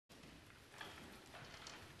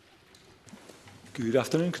Good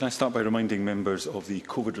afternoon. Can I start by reminding members of the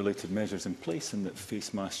COVID-related measures in place and that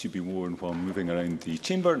face masks should be worn while moving around the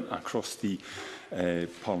chamber and across the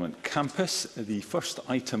Parliament campus. The first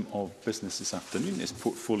item of business this afternoon is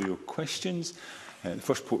portfolio questions. The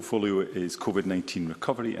first portfolio is COVID-19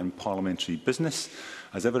 recovery and parliamentary business.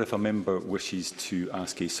 As ever, if a member wishes to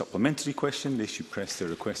ask a supplementary question, they should press the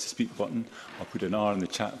request to speak button. I'll put an R in the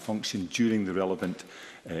chat function during the relevant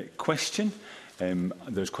question.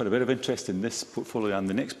 There's quite a bit of interest in this portfolio and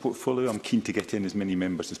the next portfolio. I'm keen to get in as many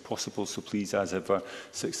members as possible, so please, as ever,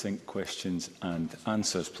 succinct questions and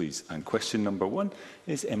answers, please. And question number 1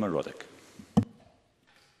 is Emma Roddick.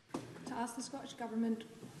 To ask the Scottish Government...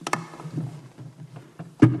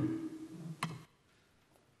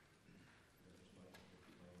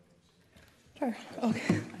 Sure.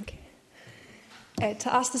 Okay.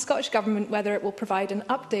 To ask the Scottish Government whether it will provide an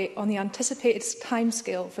update on the anticipated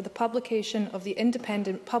timescale for the publication of the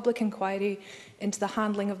independent public inquiry into the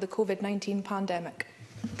handling of the COVID-19 pandemic.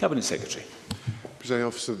 Cabinet Secretary. Presiding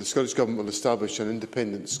Officer, the Scottish Government will establish an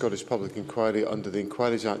independent Scottish public inquiry under the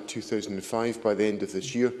Inquiries Act 2005 by the end of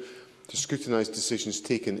this year to scrutinise decisions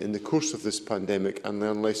taken in the course of this pandemic and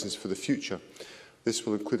learn lessons for the future. This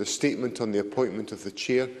will include a statement on the appointment of the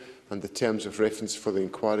Chair and the terms of reference for the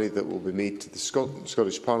inquiry that will be made to the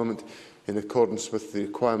Scottish Parliament in accordance with the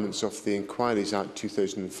requirements of the Inquiries Act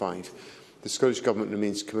 2005. The Scottish Government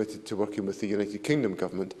remains committed to working with the United Kingdom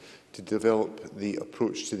Government to develop the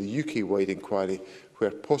approach to the UK-wide inquiry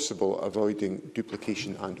where possible, avoiding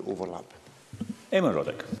duplication and overlap. Emma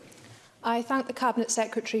Roddick. I thank the Cabinet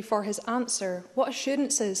Secretary for his answer. What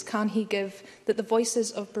assurances can he give that the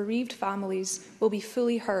voices of bereaved families will be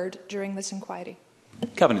fully heard during this inquiry?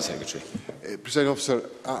 Cabinet Secretary. Presiding Officer,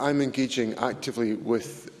 I'm engaging actively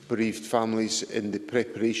with bereaved families in the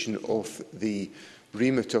preparation of the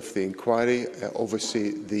remit of the inquiry.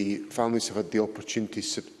 Obviously, the families have had the opportunity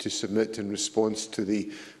to submit in response to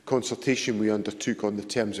the consultation we undertook on the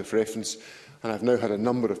terms of reference, and I've now had a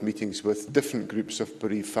number of meetings with different groups of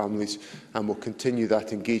bereaved families and will continue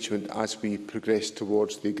that engagement as we progress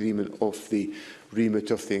towards the agreement of the remit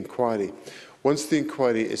of the inquiry. Once the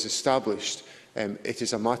inquiry is established, it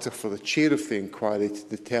is a matter for the Chair of the inquiry to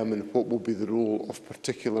determine what will be the role of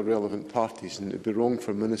particular relevant parties, and it would be wrong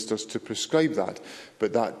for ministers to prescribe that,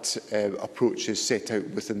 but that approach is set out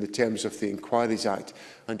within the terms of the Inquiries Act,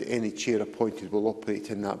 and any Chair appointed will operate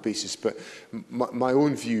in that basis. But my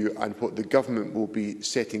own view, and what the Government will be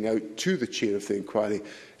setting out to the Chair of the inquiry,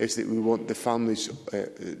 is that we want the families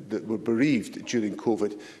that were bereaved during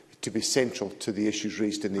COVID to be central to the issues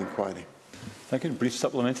raised in the inquiry. Thank you. Brief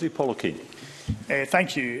supplementary. Paul O'Kane.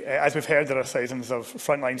 Thank you. As we've heard, there are thousands of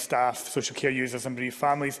frontline staff, social care users and bereaved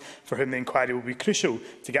families for whom the inquiry will be crucial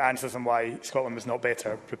to get answers on why Scotland was not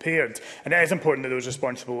better prepared. And it is important that those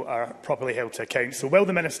responsible are properly held to account. So will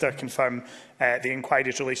the Minister confirm the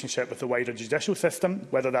inquiry's relationship with the wider judicial system,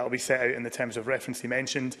 whether that will be set out in the terms of reference he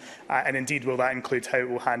mentioned, and indeed will that include how it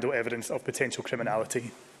will handle evidence of potential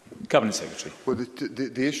criminality? Cabinet Secretary. Well,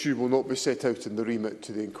 the issue will not be set out in the remit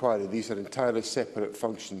to the inquiry. These are entirely separate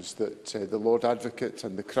functions that the Lord Advocate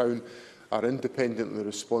and the Crown are independently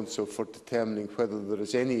responsible for determining whether there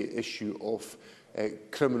is any issue of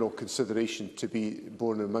criminal consideration to be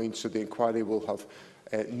borne in mind. So the inquiry will have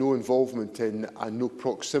no involvement in and no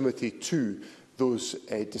proximity to those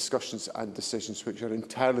discussions and decisions, which are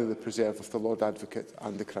entirely the preserve of the Lord Advocate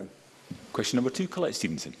and the Crown. Question number 2, Colette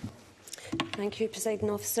Stevenson. Thank you, Presiding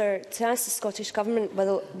Officer. To ask the Scottish Government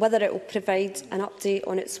whether it will provide an update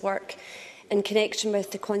on its work in connection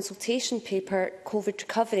with the consultation paper COVID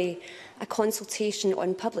Recovery, a consultation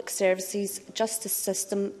on public services, justice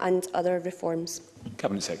system and other reforms.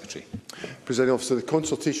 Cabinet Secretary. Presiding Officer, the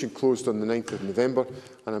consultation closed on the 9th of November,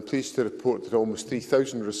 and I'm pleased to report that almost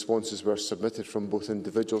 3,000 responses were submitted from both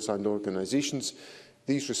individuals and organisations.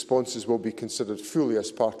 These responses will be considered fully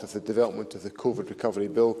as part of the development of the COVID Recovery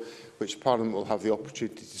Bill, which Parliament will have the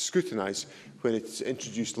opportunity to scrutinise when it is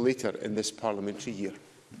introduced later in this parliamentary year.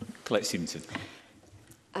 Colette Stevenson.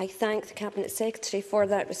 I thank the Cabinet Secretary for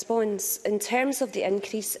that response. In terms of the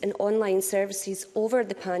increase in online services over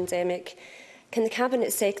the pandemic, can the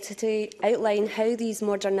Cabinet Secretary outline how these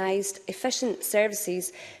modernised, efficient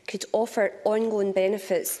services could offer ongoing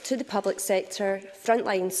benefits to the public sector,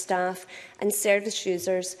 frontline staff and service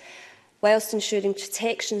users, whilst ensuring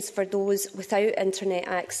protections for those without internet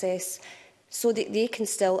access so that they can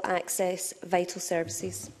still access vital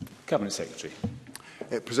services? Cabinet Secretary.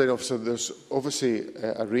 Presiding Officer, there's obviously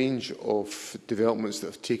a range of developments that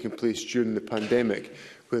have taken place during the pandemic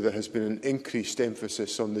where there has been an increased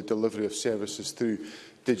emphasis on the delivery of services through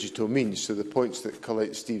digital means. So the points that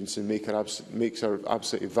Colette Stevenson makes are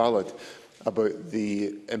absolutely valid. about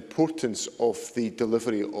the importance of the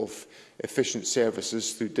delivery of efficient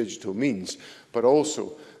services through digital means, but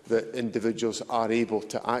also that individuals are able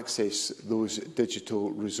to access those digital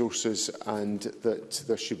resources and that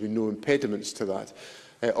there should be no impediments to that.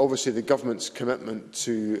 Obviously, the Government's commitment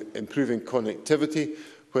to improving connectivity,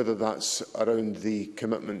 whether that's around the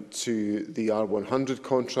commitment to the R100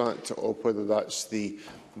 contract or whether that's the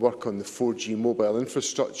work on the 4G mobile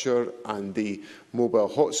infrastructure and the mobile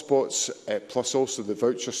hotspots, plus also the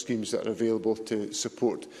voucher schemes that are available to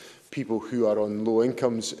support people who are on low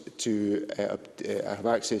incomes to have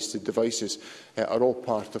access to devices, are all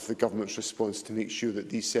part of the Government's response to make sure that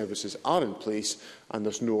these services are in place and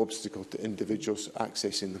there's no obstacle to individuals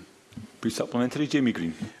accessing them. Brief supplementary, Jamie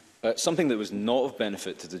Green. Something that was not of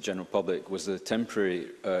benefit to the general public was the temporary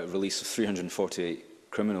release of 348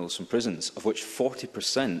 criminals from prisons, of which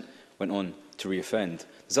 40% went on to reoffend.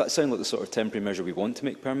 Does that sound like the sort of temporary measure we want to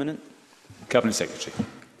make permanent? Cabinet Secretary.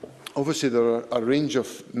 Obviously, there are a range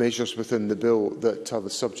of measures within the bill that are the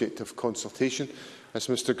subject of consultation. As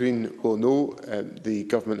Mr Green will know, the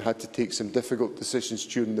Government had to take some difficult decisions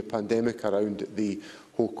during the pandemic around the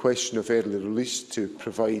whole question of early release to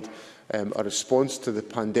provide a response to the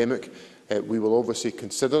pandemic. We will obviously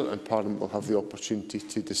consider, and Parliament will have the opportunity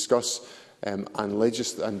to discuss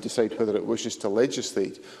and decide whether it wishes to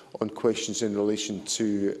legislate on questions in relation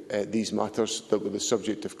to these matters that were the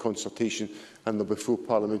subject of consultation, and there will be full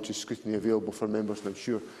parliamentary scrutiny available for members, and I'm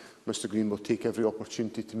sure Mr Green will take every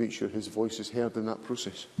opportunity to make sure his voice is heard in that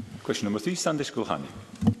process. Question number 3, Sandesh Gulhani.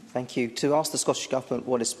 Thank you. To ask the Scottish Government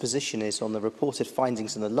what its position is on the reported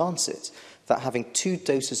findings in the Lancet that having 2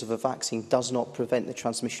 doses of a vaccine does not prevent the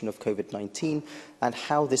transmission of COVID-19 and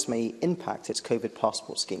how this may impact its COVID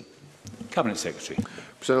passport scheme. Cabinet Secretary.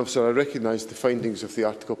 President Officer, I recognise the findings of the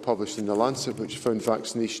article published in the Lancet, which found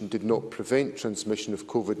vaccination did not prevent transmission of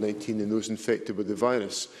COVID-19 in those infected with the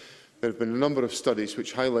virus. There have been a number of studies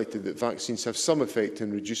which highlighted that vaccines have some effect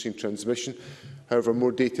in reducing transmission. However,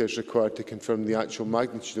 more data is required to confirm the actual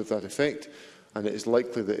magnitude of that effect, and it is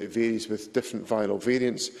likely that it varies with different viral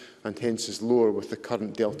variants and hence is lower with the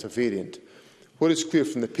current Delta variant. What is clear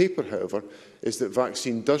from the paper, however, is that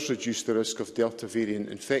vaccine does reduce the risk of Delta variant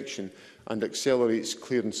infection and accelerates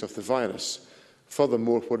clearance of the virus.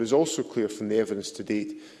 Furthermore, what is also clear from the evidence to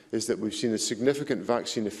date is that we've seen a significant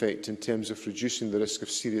vaccine effect in terms of reducing the risk of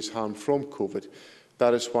serious harm from COVID.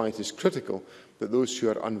 That is why it is critical that those who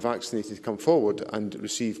are unvaccinated come forward and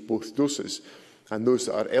receive both doses, and those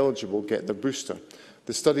that are eligible get their booster.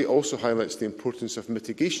 The study also highlights the importance of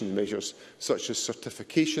mitigation measures, such as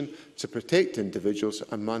certification, to protect individuals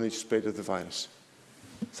and manage spread of the virus.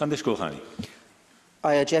 Sandesh Gulhani.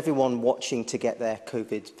 I urge everyone watching to get their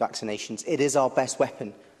COVID vaccinations. It is our best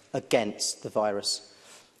weapon against the virus.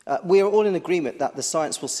 We are all in agreement that the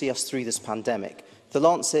science will see us through this pandemic. The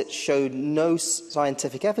Lancet showed no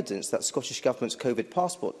scientific evidence that the Scottish Government's COVID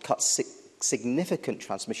passport cuts significant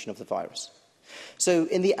transmission of the virus. So,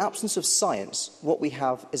 in the absence of science, what we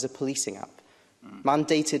have is a policing app,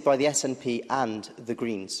 mandated by the SNP and the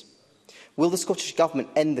Greens. Will the Scottish Government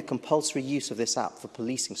end the compulsory use of this app for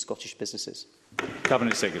policing Scottish businesses?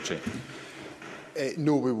 Cabinet Secretary.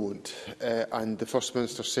 No, we won't. And the First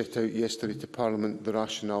Minister set out yesterday to Parliament the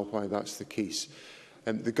rationale why that's the case.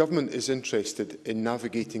 The Government is interested in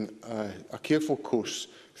navigating a careful course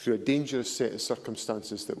through a dangerous set of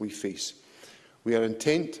circumstances that we face. We are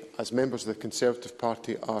intent, as members of the Conservative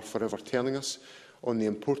Party are forever telling us, on the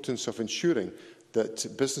importance of ensuring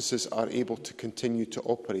that businesses are able to continue to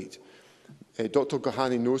operate. Dr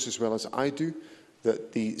Gulhani knows as well as I do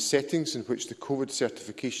that the settings in which the COVID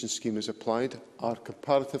certification scheme is applied are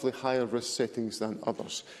comparatively higher risk settings than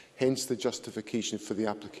others, hence the justification for the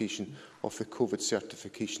application of the COVID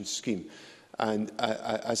certification scheme. And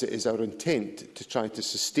as it is our intent to try to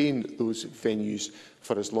sustain those venues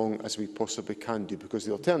for as long as we possibly can do, because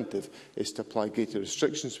the alternative is to apply greater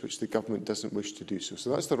restrictions, which the Government doesn't wish to do so.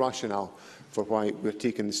 So that's the rationale for why we're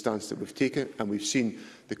taking the stance that we've taken, and we've seen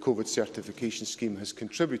the COVID certification scheme has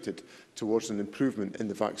contributed towards an improvement in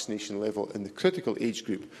the vaccination level in the critical age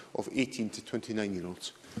group of 18 to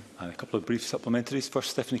 29-year-olds. And a couple of brief supplementaries.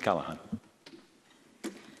 First, Stephanie Callaghan.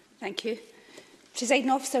 Thank you. Presiding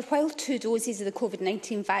Officer, while 2 doses of the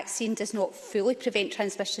COVID-19 vaccine does not fully prevent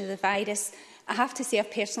transmission of the virus, I have to say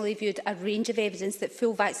I've personally viewed a range of evidence that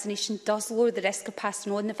full vaccination does lower the risk of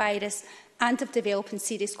passing on the virus and of developing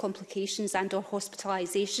serious complications and/or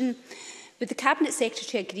hospitalisation. Would the Cabinet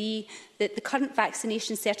Secretary agree that the current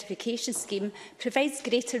vaccination certification scheme provides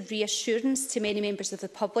greater reassurance to many members of the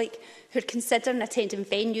public who are considering attending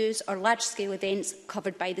venues or large-scale events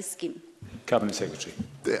covered by the scheme? Cabinet Secretary.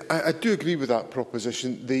 I do agree with that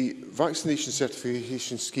proposition. The vaccination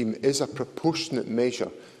certification scheme is a proportionate measure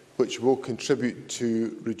which will contribute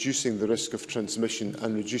to reducing the risk of transmission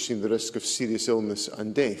and reducing the risk of serious illness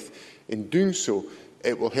and death. In doing so,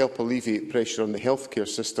 it will help alleviate pressure on the healthcare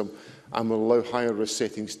system and will allow higher risk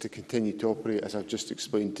settings to continue to operate, as I've just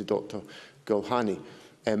explained to Dr Gulhani.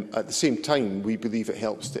 At the same time, we believe it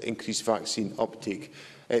helps to increase vaccine uptake.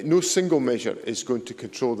 No single measure is going to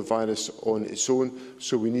control the virus on its own,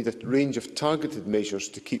 so we need a range of targeted measures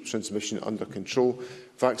to keep transmission under control.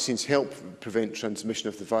 Vaccines help prevent transmission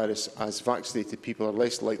of the virus, as vaccinated people are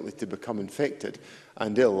less likely to become infected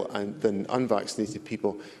and ill than unvaccinated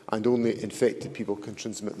people, and only infected people can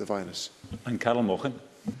transmit the virus. And Carol Mochan.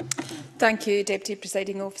 Thank you, Deputy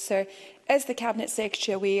Presiding Officer. Is the Cabinet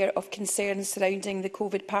Secretary aware of concerns surrounding the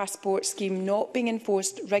COVID passport scheme not being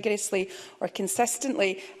enforced rigorously or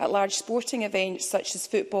consistently at large sporting events such as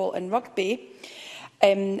football and rugby?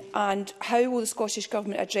 And how will the Scottish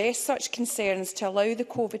Government address such concerns to allow the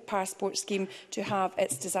COVID passport scheme to have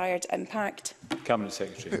its desired impact? Cabinet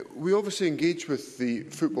Secretary. We obviously engage with the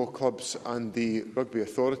football clubs and the rugby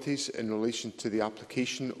authorities in relation to the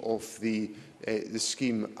application of the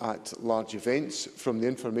scheme at large events. From the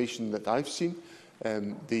information that I've seen,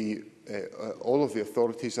 all of the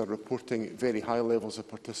authorities are reporting very high levels of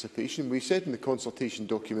participation. We said in the consultation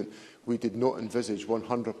document we did not envisage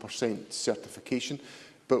 100% certification,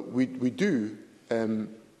 but we do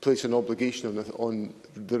place an obligation on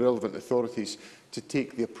the relevant authorities to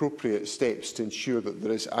take the appropriate steps to ensure that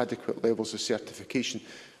there is adequate levels of certification.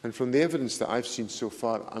 And from the evidence that I've seen so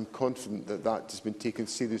far, I'm confident that that has been taken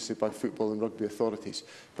seriously by football and rugby authorities.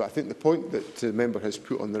 But I think the point that the member has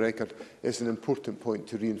put on the record is an important point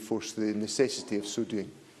to reinforce the necessity of so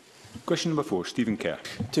doing. Question number 4, Stephen Kerr.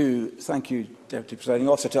 Thank you, Deputy Presiding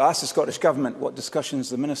Officer. To ask the Scottish Government what discussions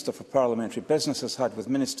the Minister for Parliamentary Business has had with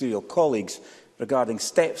ministerial colleagues regarding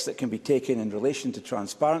steps that can be taken in relation to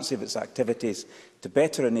transparency of its activities to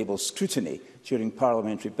better enable scrutiny during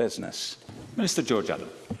parliamentary business. Minister George Adam.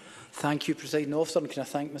 Thank you, Presiding Officer, and can I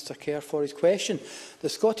thank Mr Kerr for his question. The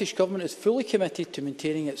Scottish Government is fully committed to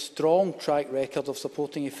maintaining its strong track record of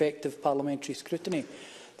supporting effective parliamentary scrutiny.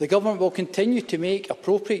 The Government will continue to make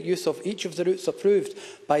appropriate use of each of the routes approved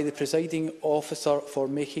by the Presiding Officer for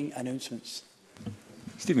making announcements.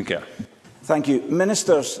 Stephen Kerr. Thank you.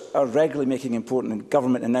 Ministers are regularly making important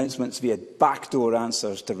government announcements via backdoor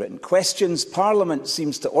answers to written questions. Parliament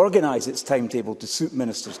seems to organise its timetable to suit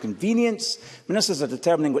ministers' convenience. Ministers are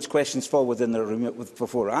determining which questions fall within their remit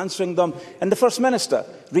before answering them. And the First Minister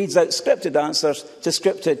reads out scripted answers to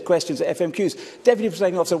scripted questions at FMQs. Deputy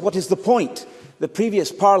Presiding Officer, what is the point? The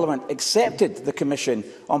previous Parliament accepted the Commission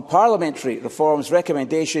on Parliamentary Reform's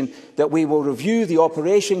recommendation that we will review the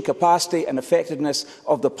operation, capacity and effectiveness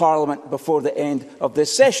of the Parliament before the end of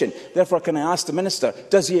this session. Therefore, can I ask the Minister,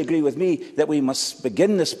 does he agree with me that we must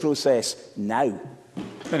begin this process now?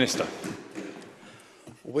 Minister.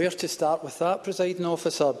 Where to start with that, Presiding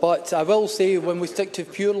Officer? But I will say, when we stick to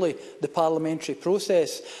purely the parliamentary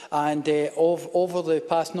process, and over the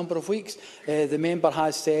past number of weeks, the member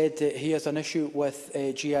has said that he has an issue with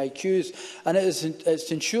GIQs, and it's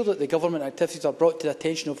to ensure that the government activities are brought to the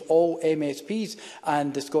attention of all MSPs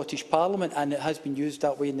and the Scottish Parliament, and it has been used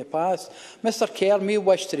that way in the past. Mr Kerr may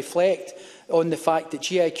wish to reflect on the fact that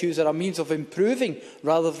GIQs are a means of improving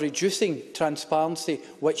rather than reducing transparency,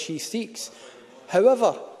 which he seeks.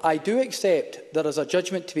 However, I do accept there is a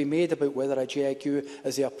judgment to be made about whether a GIQ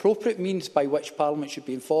is the appropriate means by which Parliament should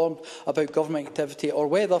be informed about government activity, or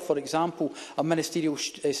whether, for example, a ministerial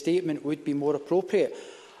statement would be more appropriate.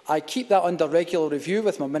 I keep that under regular review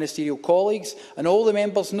with my ministerial colleagues, and all the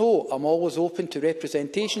members know I'm always open to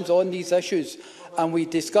representations on these issues, and we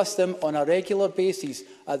discuss them on a regular basis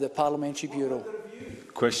at the Parliamentary Bureau.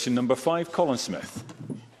 Question number 5, Colin Smith.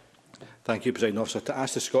 Thank you, Presiding Officer. To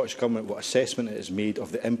ask the Scottish Government what assessment it has made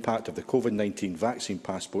of the impact of the COVID-19 vaccine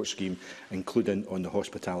passport scheme, including on the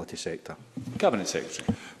hospitality sector. Cabinet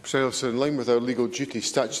Secretary. Presiding Officer, in line with our legal duty,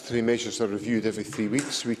 statutory measures are reviewed every 3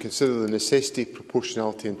 weeks. We consider the necessity,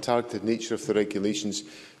 proportionality and targeted nature of the regulations,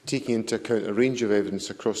 taking into account a range of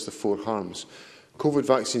evidence across the 4 harms. COVID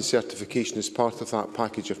vaccine certification is part of that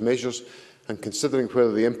package of measures, and considering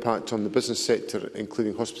whether the impact on the business sector,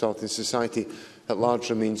 including hospitality and society at large,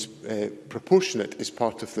 remains proportionate is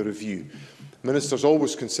part of the review. Ministers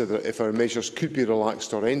always consider if our measures could be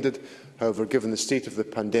relaxed or ended. However, given the state of the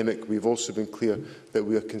pandemic, we have also been clear that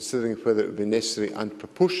we are considering whether it would be necessary and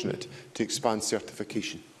proportionate to expand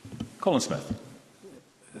certification. Colin Smith.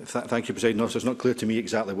 Thank you, President Officer. It's not clear to me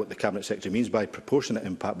exactly what the Cabinet Secretary means by proportionate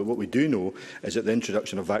impact, but what we do know is that the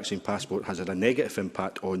introduction of vaccine passport has had a negative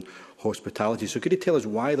impact on hospitality. So could you tell us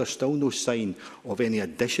why there's still no sign of any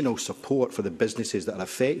additional support for the businesses that are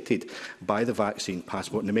affected by the vaccine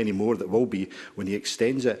passport, and the many more that will be when he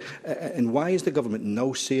extends it? And why is the government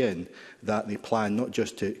now saying that they plan not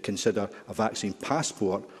just to consider a vaccine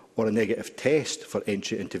passport or a negative test for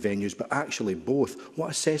entry into venues, but actually both?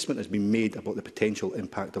 What assessment has been made about the potential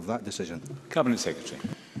impact of that decision? Cabinet Secretary.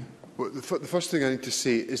 Well, the first thing I need to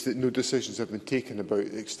say is that no decisions have been taken about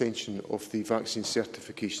the extension of the vaccine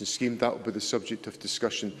certification scheme. That will be the subject of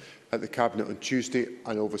discussion at the Cabinet on Tuesday,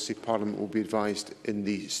 and obviously Parliament will be advised in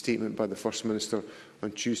the statement by the First Minister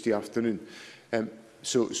on Tuesday afternoon.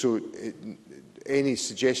 Any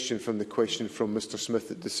suggestion from the question from Mr Smith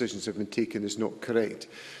that decisions have been taken is not correct.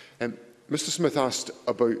 Mr Smith asked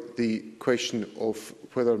about the question of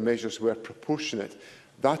whether measures were proportionate.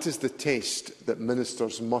 That is the test that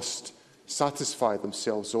ministers must satisfy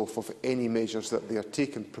themselves of any measures that they are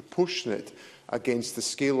taking, proportionate against the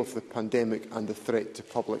scale of the pandemic and the threat to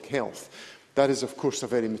public health. That is, of course, a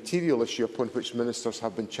very material issue upon which ministers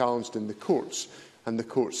have been challenged in the courts, and the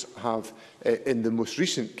courts have, in the most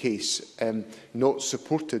recent case, not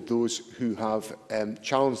supported those who have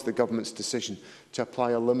challenged the government's decision to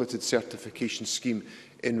apply a limited certification scheme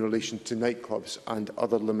in relation to nightclubs and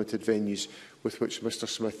other limited venues with which Mr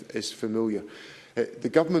Smith is familiar. The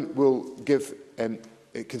government will give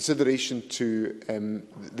consideration to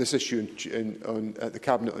this issue at the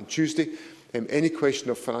Cabinet on Tuesday. Any question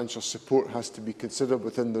of financial support has to be considered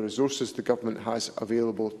within the resources the government has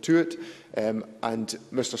available to it, and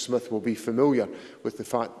Mr Smith will be familiar with the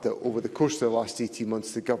fact that over the course of the last 18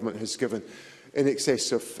 months the government has given in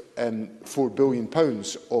excess of £4 billion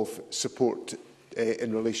of support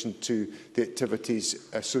in relation to the activities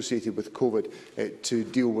associated with COVID to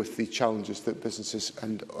deal with the challenges that businesses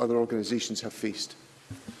and other organisations have faced.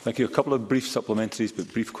 Thank you. A couple of brief supplementaries,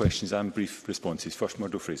 but brief questions and brief responses. First,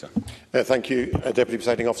 Murdo Fraser. Thank you, Deputy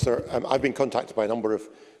Presiding Officer. I've been contacted by a number of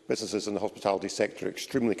businesses in the hospitality sector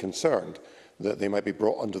extremely concerned that they might be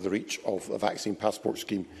brought under the reach of a vaccine passport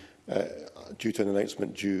scheme due to an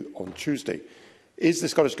announcement due on Tuesday. Is the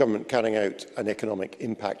Scottish Government carrying out an economic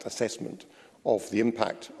impact assessment of the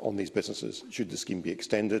impact on these businesses should the scheme be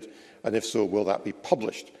extended? And if so, will that be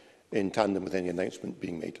published in tandem with any announcement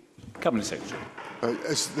being made? Cabinet Secretary.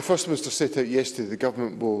 As the First Minister set out yesterday, the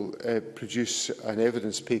Government will produce an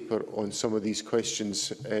evidence paper on some of these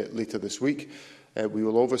questions later this week. We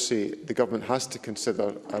will obviously, the Government has to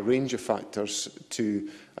consider a range of factors to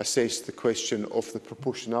assess the question of the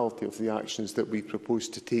proportionality of the actions that we propose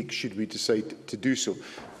to take should we decide to do so.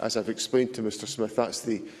 As I've explained to Mr Smith, that's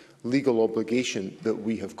the legal obligation that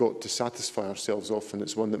we have got to satisfy ourselves of, and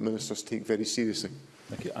it's one that ministers take very seriously.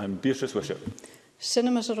 Thank you. And Beatrice Wishart.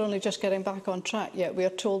 Cinemas are only just getting back on track, yet we are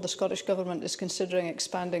told the Scottish Government is considering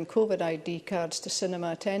expanding COVID ID cards to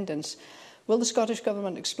cinema attendance. Will the Scottish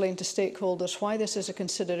Government explain to stakeholders why this is a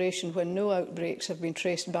consideration when no outbreaks have been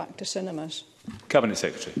traced back to cinemas? Cabinet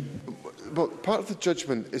Secretary. Well, part of the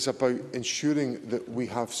judgment is about ensuring that we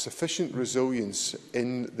have sufficient resilience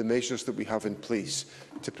in the measures that we have in place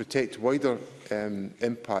to protect wider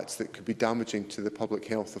impacts that could be damaging to the public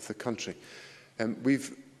health of the country.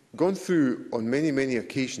 We've gone through on many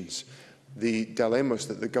occasions the dilemmas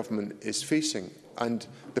that the government is facing, and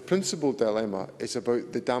the principal dilemma is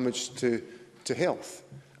about the damage to health.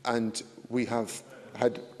 And we have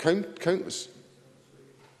had countless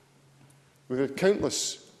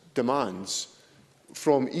demands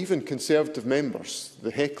from even Conservative members,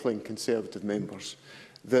 the heckling Conservative members,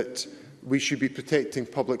 that we should be protecting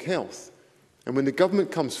public health. And when the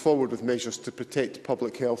government comes forward with measures to protect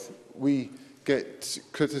public health, we get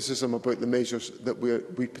criticism about the measures that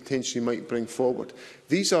we potentially might bring forward.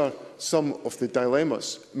 These are some of the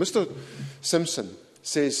dilemmas. Mr Simpson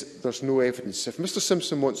says there's no evidence. If Mr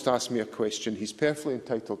Simpson wants to ask me a question, he's perfectly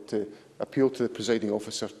entitled to appeal to the presiding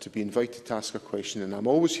officer to be invited to ask a question, and I'm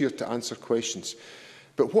always here to answer questions.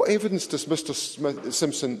 But what evidence does Mr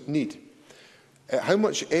Simpson need? How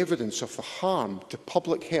much evidence of the harm to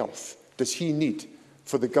public health does he need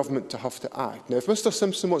for the government to have to act? Now, if Mr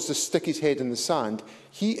Simpson wants to stick his head in the sand,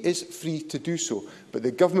 he is free to do so. But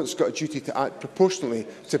the government's got a duty to act proportionally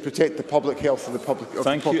to protect the public health of the public.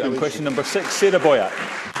 Thank you. And question number 6, Sarah Boyack.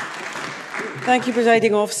 Thank you,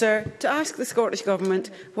 Presiding Officer. To ask the Scottish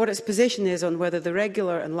Government what its position is on whether the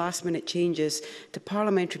regular and last-minute changes to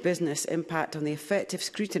parliamentary business impact on the effective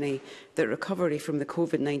scrutiny that recovery from the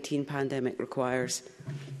COVID-19 pandemic requires.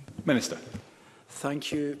 Minister.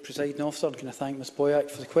 Thank you, Presiding Officer. Can I thank Ms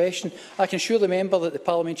Boyack for the question? I can assure the member that the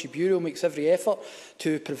Parliamentary Bureau makes every effort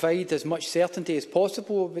to provide as much certainty as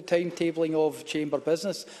possible about the timetabling of Chamber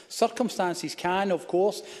business. Circumstances can, of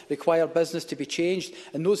course, require business to be changed.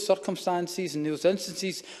 In those circumstances, in those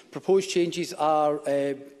instances, proposed changes are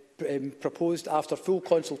proposed after full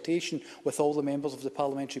consultation with all the members of the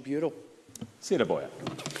Parliamentary Bureau. Sarah Boyack.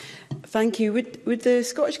 Thank you. Would the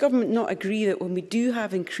Scottish Government not agree that when we do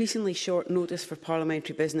have increasingly short notice for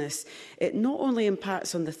parliamentary business, it not only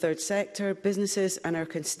impacts on the third sector, businesses and our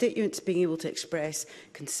constituents being able to express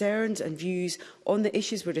concerns and views on the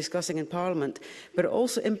issues we're discussing in Parliament, but it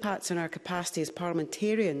also impacts on our capacity as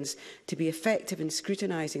parliamentarians to be effective in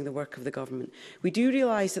scrutinising the work of the Government? We do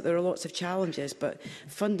realise that there are lots of challenges, but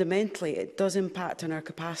fundamentally it does impact on our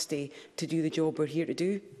capacity to do the job we're here to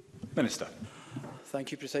do. Minister.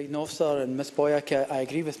 Thank you, Presiding Officer. And Ms Boyack, I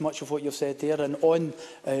agree with much of what you've said there. And on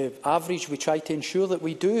average, we try to ensure that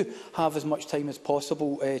we do have as much time as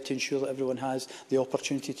possible to ensure that everyone has the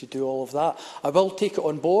opportunity to do all of that. I will take it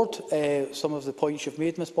on board, some of the points you've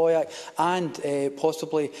made, Ms Boyack, and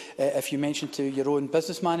possibly, if you mentioned to your own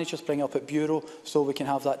business managers, bring up at Bureau so we can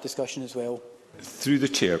have that discussion as well. Through the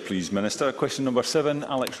Chair, please, Minister. Question number 7,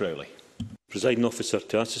 Alex Rowley. Presiding Officer,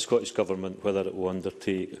 to ask the Scottish Government whether it will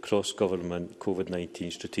undertake a cross-government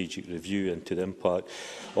COVID-19 strategic review into the impact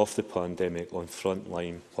of the pandemic on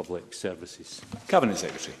frontline public services. Cabinet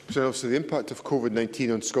Secretary. So the impact of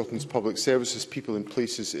COVID-19 on Scotland's public services, people and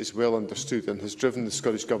places is well understood and has driven the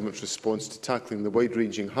Scottish Government's response to tackling the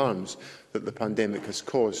wide-ranging harms that the pandemic has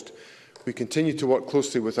caused. We continue to work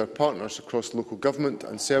closely with our partners across local government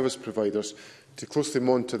and service providers to closely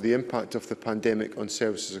monitor the impact of the pandemic on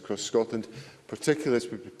services across Scotland, particularly as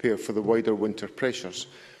we prepare for the wider winter pressures.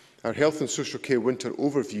 Our Health and Social Care Winter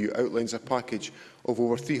Overview outlines a package of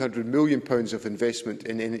over £300 million of investment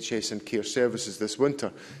in NHS and care services this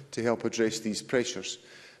winter to help address these pressures.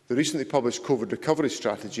 The recently published COVID recovery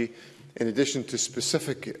strategy, in addition to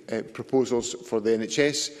specific proposals for the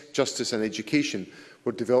NHS, justice and education,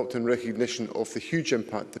 were developed in recognition of the huge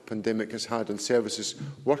impact the pandemic has had on services,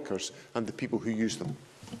 workers and the people who use them.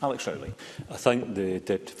 Alex Rowley. I thank the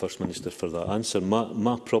Deputy First Minister for that answer.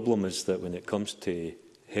 My problem is that when it comes to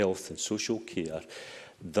health and social care,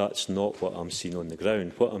 that's not what I'm seeing on the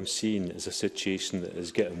ground. What I'm seeing is a situation that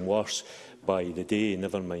is getting worse by the day,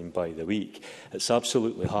 never mind by the week. It's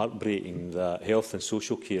absolutely heartbreaking that health and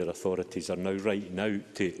social care authorities are now writing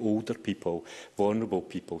out to older people, vulnerable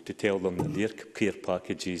people, to tell them that their care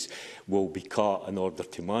packages will be cut in order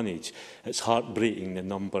to manage. It's heartbreaking the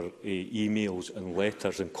number of emails and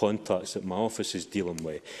letters and contacts that my office is dealing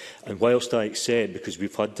with. And whilst I accept, because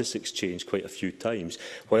we've had this exchange quite a few times,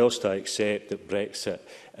 whilst I accept that Brexit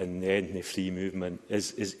and the end of free movement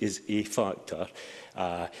is a factor,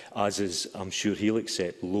 as is, I'm sure he'll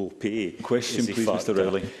accept, low pay. Question, please, Mr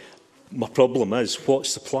Rowley. My problem is,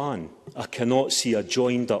 what's the plan? I cannot see a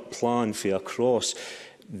joined-up plan for across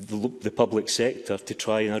the public sector to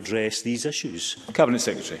try and address these issues. Cabinet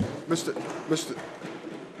Secretary.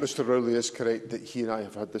 Mr Rowley is correct that he and I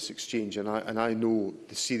have had this exchange, and I know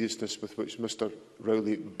the seriousness with which Mr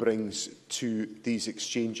Rowley brings to these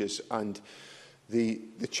exchanges. And the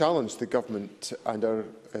challenge the Government and our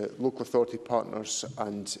local authority partners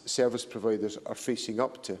and service providers are facing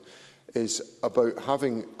up to is about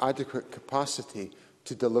having adequate capacity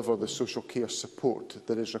to deliver the social care support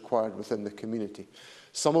that is required within the community.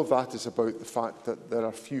 Some of that is about the fact that there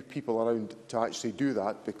are few people around to actually do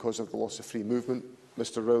that because of the loss of free movement.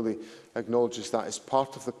 Mr Rowley acknowledges that is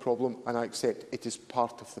part of the problem, and I accept it is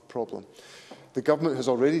part of the problem. The Government has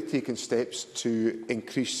already taken steps to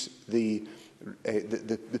increase the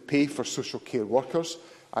pay for social care workers.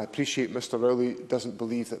 I appreciate Mr Rowley doesn't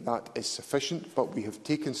believe that that is sufficient, but we have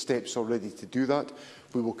taken steps already to do that.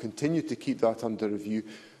 We will continue to keep that under review,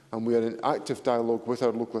 and we are in active dialogue with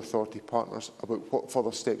our local authority partners about what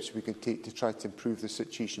further steps we can take to try to improve the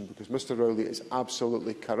situation, because Mr Rowley is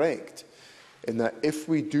absolutely correct in that if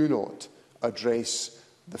we do not address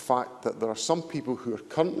the fact that there are some people who are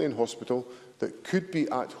currently in hospital that could be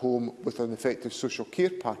at home with an effective social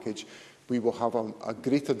care package, we will have a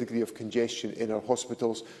greater degree of congestion in our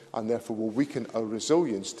hospitals, and therefore will weaken our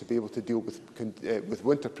resilience to be able to deal with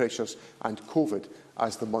winter pressures and COVID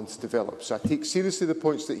as the months develop. So I take seriously the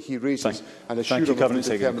points that he raises and assure him of the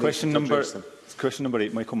determination to address them. Question number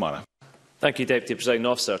 8, Michael Mara. Thank you, Deputy Presiding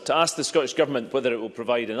Officer. To ask the Scottish Government whether it will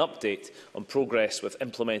provide an update on progress with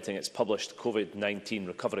implementing its published COVID-19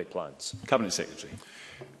 recovery plans. Cabinet Secretary.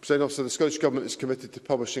 Presiding Officer, the Scottish Government is committed to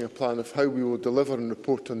publishing a plan of how we will deliver and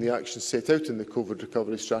report on the actions set out in the COVID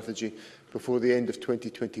recovery strategy before the end of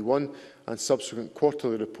 2021 and subsequent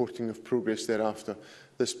quarterly reporting of progress thereafter.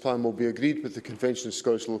 This plan will be agreed with the Convention of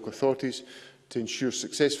Scottish Local Authorities to ensure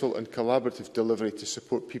successful and collaborative delivery to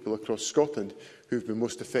support people across Scotland who have been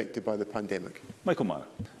most affected by the pandemic. Michael Maher.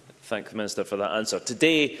 Thank the Minister for that answer.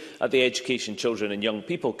 Today, at the Education, Children and Young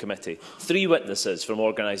People Committee, 3 witnesses from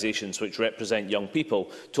organisations which represent young people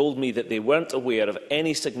told me that they weren't aware of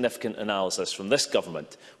any significant analysis from this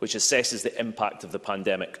government which assesses the impact of the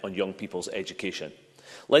pandemic on young people's education.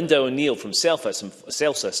 Linda O'Neill from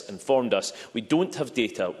Celsius informed us we don't have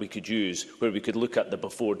data we could use where we could look at the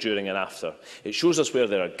before, during and after. It shows us where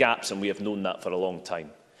there are gaps, and we have known that for a long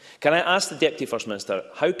time. Can I ask the Deputy First Minister,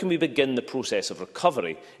 how can we begin the process of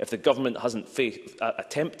recovery if the Government hasn't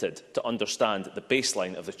attempted to understand the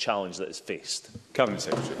baseline of the challenge that is faced? Cabinet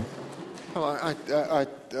Secretary. Well,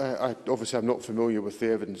 obviously I'm not familiar with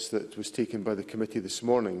the evidence that was taken by the committee this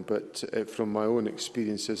morning, but from my own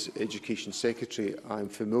experience as Education Secretary, I'm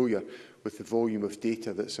familiar with the volume of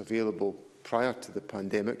data that's available prior to the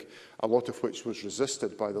pandemic, a lot of which was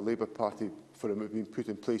resisted by the Labour Party for it being put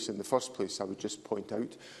in place in the first place, I would just point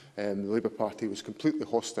out. The Labour Party was completely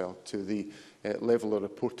hostile to the level of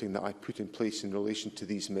reporting that I put in place in relation to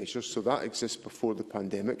these measures, so that exists before the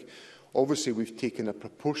pandemic. Obviously, we've taken a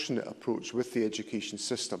proportionate approach with the education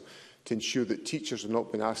system to ensure that teachers have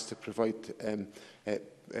not been asked to provide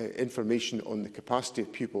information on the capacity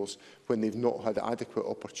of pupils when they've not had adequate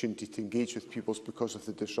opportunity to engage with pupils because of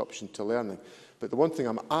the disruption to learning. But the one thing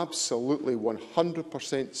I'm absolutely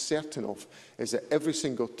 100% certain of is that every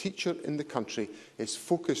single teacher in the country is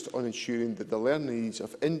focused on ensuring that the learning needs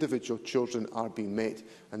of individual children are being met,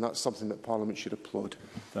 and that's something that Parliament should applaud.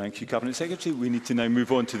 Thank you, Cabinet Secretary. We need to now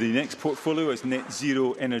move on to the next portfolio. It's Net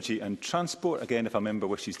Zero Energy and Transport. Again, if a member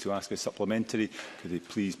wishes to ask a supplementary, could they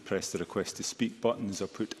please press the request to speak buttons or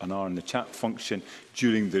put an R in the chat function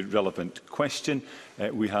during the relevant question.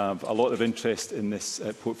 We have a lot of interest in this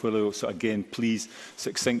portfolio, so again, please,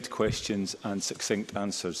 succinct questions and succinct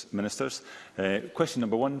answers, Ministers. Question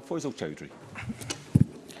number 1, Faisal Chowdhury.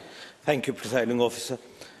 Thank you, Presiding Officer.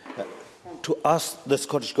 To ask the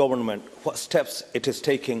Scottish Government what steps it is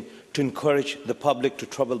taking to encourage the public to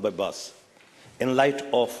travel by bus, in light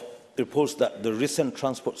of reports that the recent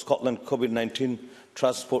Transport Scotland COVID-19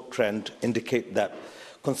 transport trend indicate that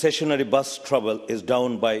concessionary bus travel is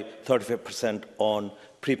down by 35% on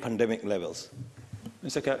pre-pandemic levels.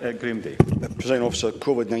 Mr. Graham Day. Presiding Officer,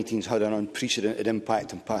 COVID-19 has had an unprecedented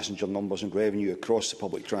impact on passenger numbers and revenue across the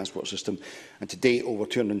public transport system, and to date over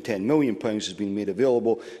 £210 million has been made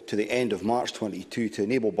available to the end of March 2022 to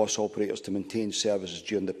enable bus operators to maintain services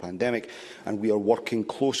during the pandemic, and we are working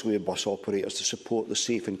closely with bus operators to support the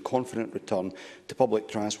safe and confident return to public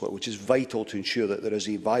transport, which is vital to ensure that there is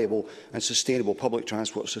a viable and sustainable public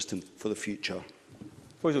transport system for the future.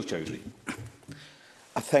 Faisal Chowdhury.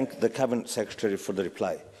 I thank the Cabinet Secretary for the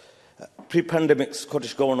reply. Pre-pandemic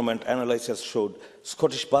Scottish Government analysis showed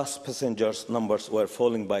Scottish bus passengers numbers were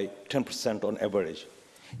falling by 10% on average.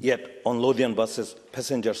 Yet on Lothian buses,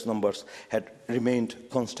 passengers numbers had remained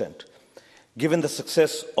constant. Given the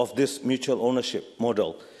success of this mutual ownership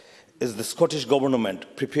model, is the Scottish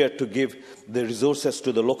Government prepared to give the resources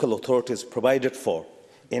to the local authorities provided for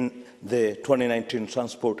in the 2019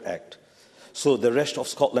 Transport Act, so the rest of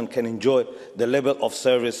Scotland can enjoy the level of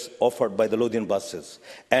service offered by the Lothian buses?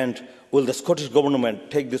 And will the Scottish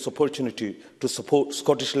Government take this opportunity to support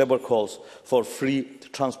Scottish Labour calls for free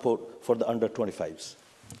transport for the under-25s?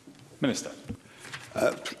 Minister.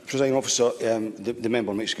 Presiding Officer, the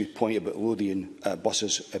member makes a good point about Lothian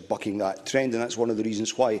buses bucking that trend, and that's one of the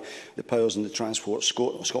reasons why the powers in the Transport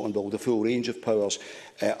Scotland Bill, the full range of powers,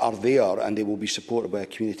 are there, and they will be supported by a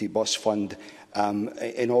community bus fund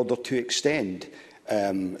in order to extend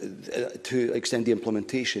the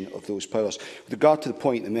implementation of those powers. With regard to the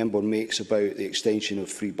point the member makes about the extension of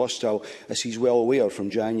free bus travel, as he's well aware, from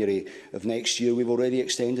January of next year we've already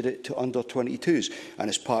extended it to under-22s, and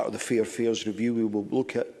as part of the Fair Fares review we will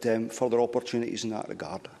look at further opportunities in that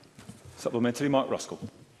regard. Supplementary, Mark Ruskell.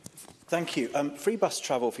 Thank you. Free bus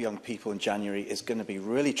travel for young people in January is going to be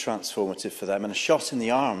really transformative for them and a shot in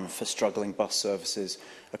the arm for struggling bus services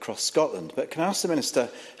across Scotland. But can I ask the Minister,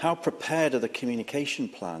 how prepared are the communication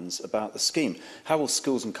plans about the scheme? How will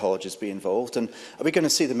schools and colleges be involved? And are we going to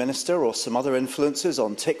see the Minister or some other influencers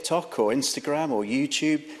on TikTok or Instagram or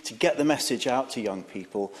YouTube to get the message out to young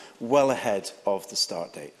people well ahead of the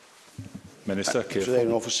start date? Minister,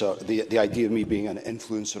 Presiding Officer, the idea of me being an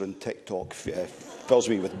influencer on TikTok fills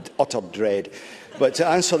me with utter dread. But to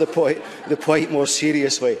answer the point more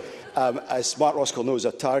seriously, as Mark Roskell knows,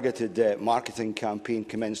 a targeted marketing campaign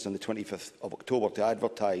commenced on the 25th of October to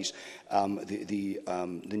advertise the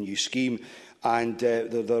new scheme. And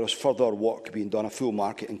there is further work being done, a full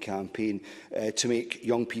marketing campaign to make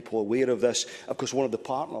young people aware of this. Of course, one of the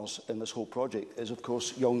partners in this whole project is, of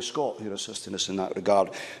course, Young Scot, who are assisting us in that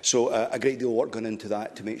regard. So a great deal of work gone into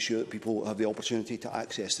that to make sure that people have the opportunity to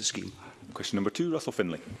access the scheme. Question number 2, Russell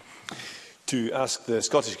Finlay. To ask the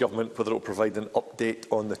Scottish Government whether it will provide an update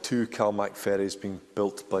on the 2 Calmac ferries being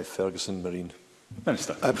built by Ferguson Marine.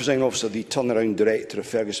 Minister. Presiding Officer, the turnaround director of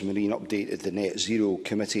Ferguson Marine updated the Net Zero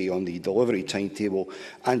Committee on the delivery timetable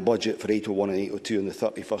and budget for 801 and 802 on the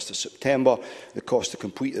 31st of September. The cost to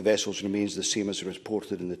complete the vessels remains the same as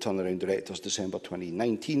reported in the turnaround director's December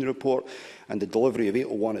 2019 report, and the delivery of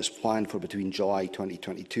 801 is planned for between July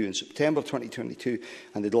 2022 and September 2022,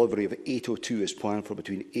 and the delivery of 802 is planned for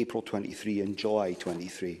between April 23 and July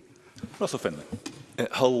 23. Russell Finlay.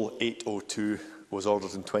 Hull 802 was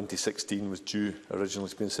ordered in 2016, was due originally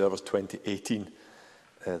to be in service 2018.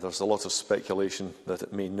 There's a lot of speculation that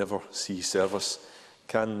it may never see service.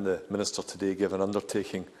 Can the Minister today give an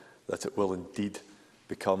undertaking that it will indeed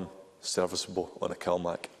become serviceable on a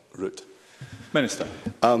Calmac route? Minister.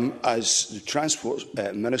 As the Transport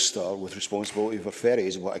Minister with responsibility for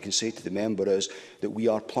ferries, what I can say to the member is that we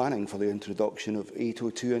are planning for the introduction of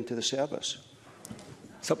 802 into the service.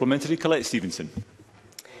 Supplementary, Colette Stevenson.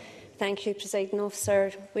 Thank you, Presiding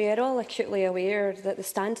Officer. We are all acutely aware that the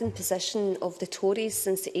standing position of the Tories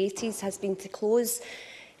since the 80s has been to close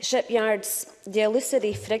shipyards. The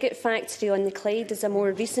illusory frigate factory on the Clyde is a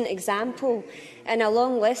more recent example in a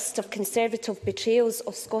long list of Conservative betrayals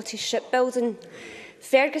of Scottish shipbuilding.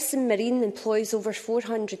 Ferguson Marine employs over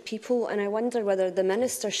 400 people, and I wonder whether the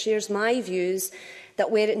Minister shares my views that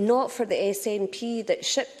were it not for the SNP, that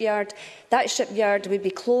shipyard would be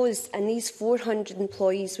closed and these 400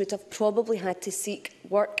 employees would have probably had to seek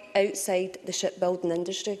work outside the shipbuilding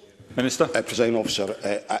industry. Minister. Presiding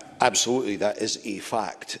Officer, absolutely that is a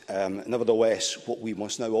fact. Nevertheless, what we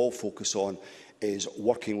must now all focus on is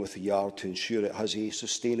working with the yard to ensure it has a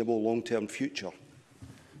sustainable long-term future.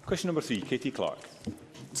 Question number 3, Katie Clark.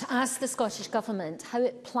 To ask the Scottish Government how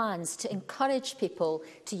it plans to encourage people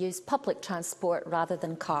to use public transport rather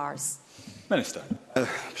than cars. Minister.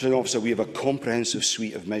 Presiding Officer, we have a comprehensive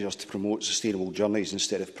suite of measures to promote sustainable journeys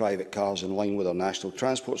instead of private cars in line with our national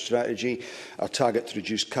transport strategy. Our target to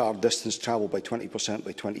reduce car distance travel by 20%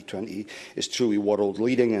 by 2020 is truly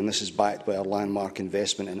world-leading, and this is backed by our landmark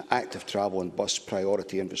investment in active travel and bus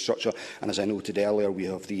priority infrastructure. And as I noted earlier, we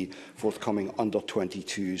have the forthcoming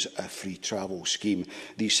under-22s free travel scheme.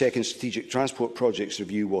 The second strategic transport projects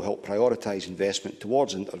review will help prioritise investment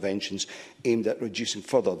towards interventions aimed at reducing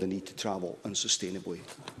further the need to travel unsustainably.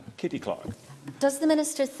 Katie Clark. Does the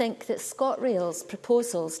Minister think that ScotRail's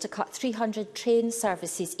proposals to cut 300 train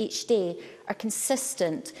services each day are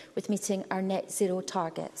consistent with meeting our net zero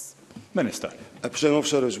targets? Minister. Presiding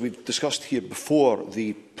Officer, as we've discussed here before,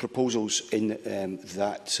 the proposals in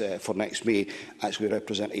that for next May actually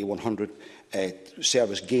represent a 100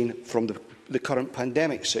 service gain from the current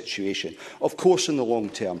pandemic situation. Of course, in the long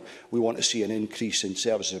term, we want to see an increase in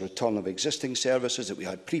services, a return of existing services that we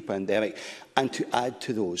had pre-pandemic, and to add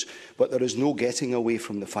to those. But there is no getting away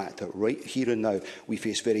from the fact that right here and now we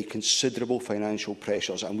face very considerable financial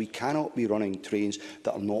pressures, and we cannot be running trains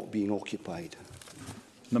that are not being occupied.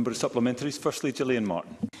 Number of supplementaries. Firstly, Gillian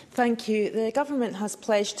Martin. Thank you. The Government has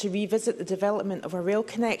pledged to revisit the development of a rail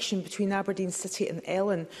connection between Aberdeen City and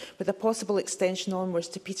Ellon, with a possible extension onwards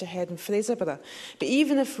to Peterhead and Fraserburgh. But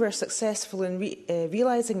even if we're successful in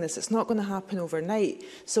realising this, it's not going to happen overnight.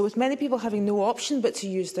 So with many people having no option but to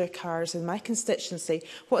use their cars in my constituency,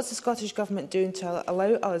 what is the Scottish Government doing to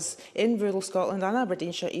allow us in rural Scotland and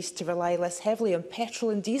Aberdeenshire East to rely less heavily on petrol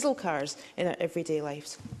and diesel cars in our everyday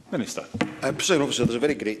lives? Minister. Presiding Officer, there's a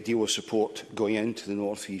very great deal of support going into the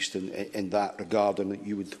North East in that regard, and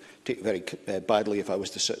you would take it very badly if I was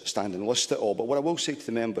to stand and list it all. But what I will say to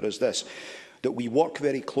the member is this, that we work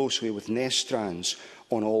very closely with Nestrans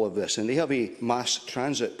on all of this, and they have a mass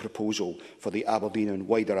transit proposal for the Aberdeen and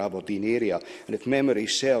wider Aberdeen area. And if memory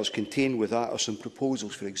serves, contained with that are some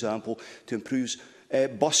proposals, for example, to improve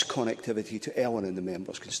bus connectivity to Ellon in the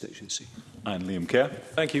member's constituency. And Liam Kerr.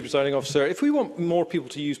 Thank you, Presiding Officer. If we want more people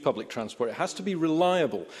to use public transport, it has to be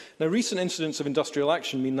reliable. Now, recent incidents of industrial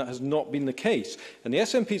action mean that has not been the case, and the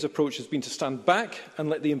SNP's approach has been to stand back and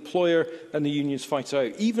let the employer and the unions fight it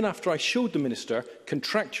out. Even after I showed the Minister,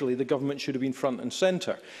 contractually, the government should have been front and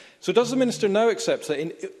centre. So does the Minister now accept that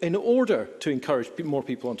in order to encourage more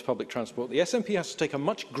people onto public transport, the SNP has to take a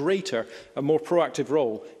much greater and more proactive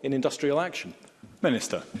role in industrial action?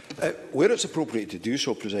 Minister. Where it's appropriate to do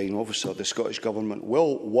so, Presiding Officer, the Scottish Government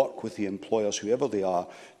will work with the employers, whoever they are,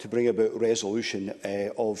 to bring about resolution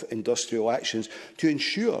of industrial actions to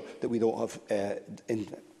ensure that we don't have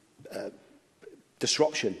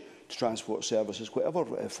disruption to transport services, whatever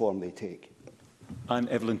form they take. And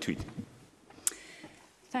Evelyn Tweed.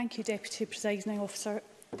 Thank you, Deputy Presiding Officer.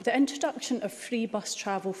 The introduction of free bus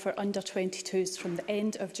travel for under-22s from the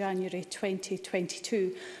end of January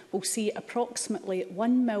 2022 will see approximately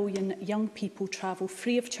 1 million young people travel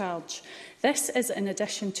free of charge. This is in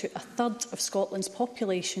addition to a third of Scotland's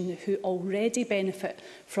population who already benefit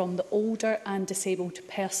from the older and disabled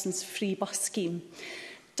persons free bus scheme.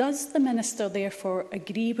 Does the Minister therefore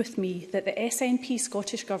agree with me that the SNP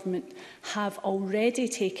Scottish Government have already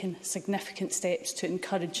taken significant steps to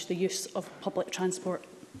encourage the use of public transport?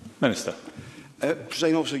 Minister.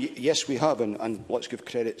 Presiding Officer, yes, we have, and let's give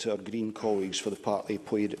credit to our Green colleagues for the part they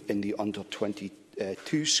played in the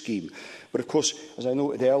under-22 scheme. But of course, as I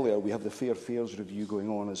noted earlier, we have the Fair Fares review going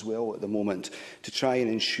on as well at the moment to try and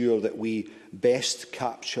ensure that we best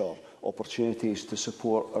capture opportunities to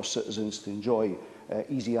support our citizens to enjoy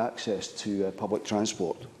easy access to public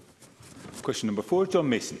transport. Question number 4, John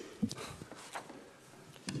Mason.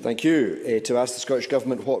 Thank you. To ask the Scottish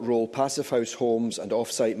Government what role passive house homes and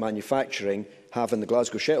off-site manufacturing have in the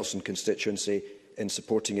Glasgow-Shettleston constituency in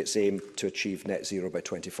supporting its aim to achieve net zero by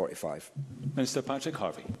 2045. Minister Patrick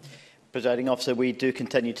Harvey. Presiding Officer, we do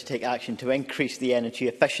continue to take action to increase the energy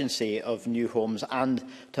efficiency of new homes and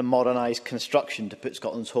to modernise construction to put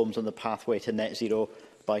Scotland's homes on the pathway to net zero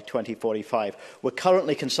by 2045. We're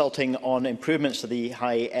currently consulting on improvements to the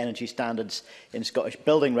high energy standards in Scottish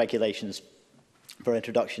building regulations for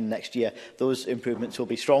introduction next year. Those improvements will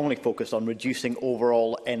be strongly focused on reducing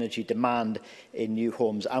overall energy demand in new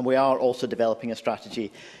homes, and we are also developing a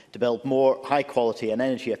strategy to build more high quality and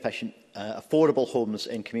energy efficient affordable homes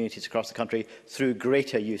in communities across the country through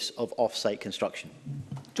greater use of off-site construction.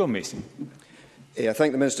 John Mason. I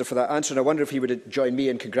thank the Minister for that answer, and I wonder if he would join me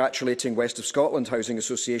in congratulating West of Scotland Housing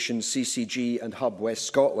Association, CCG and Hub West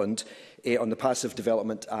Scotland on the passive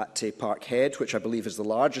development at Parkhead, which I believe is the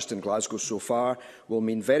largest in Glasgow so far, will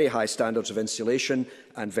mean very high standards of insulation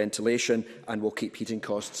and ventilation and will keep heating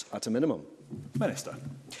costs at a minimum. Minister.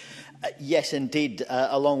 Yes, indeed.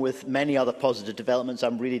 Along with many other positive developments,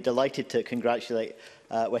 I'm really delighted to congratulate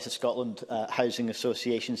West of Scotland Housing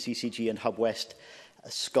Association, CCG and Hub West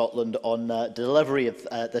Scotland on delivery of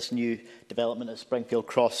this new development at Springfield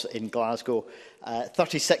Cross in Glasgow.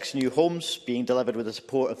 36 new homes being delivered with the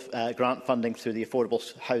support of grant funding through the Affordable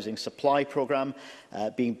Housing Supply Programme,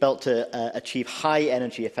 being built to achieve high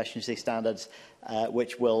energy efficiency standards,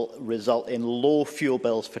 which will result in low fuel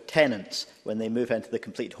bills for tenants when they move into the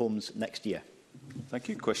complete homes next year. Thank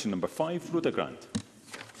you. Question number 5, Rhoda Grant.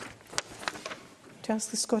 To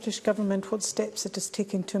ask the Scottish Government what steps it has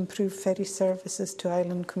taken to improve ferry services to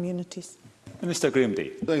island communities. Minister Graham Day.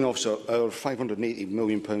 Presiding Officer, our £580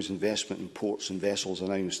 million investment in ports and vessels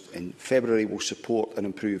announced in February will support and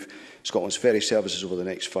improve Scotland's ferry services over the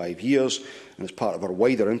next 5 years. And as part of our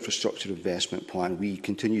wider infrastructure investment plan, we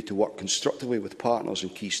continue to work constructively with partners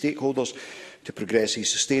and key stakeholders to progress a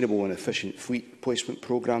sustainable and efficient fleet placement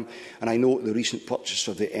programme. And I note the recent purchase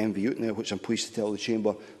of the MV Utna, which I'm pleased to tell the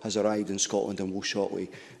Chamber has arrived in Scotland and will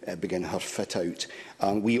shortly begin her fit-out.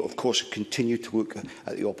 We, of course, continue to look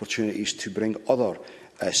at the opportunities to bring other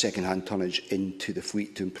second-hand tonnage into the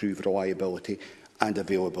fleet to improve reliability and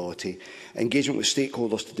availability. Engagement with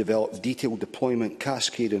stakeholders to develop detailed deployment,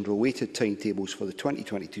 cascade and related timetables for the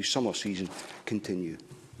 2022 summer season continue.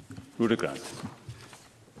 Rhoda Grant.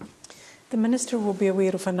 The Minister will be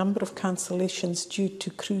aware of a number of cancellations due to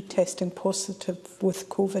crew testing positive with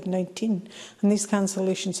COVID-19, and these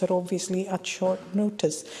cancellations are obviously at short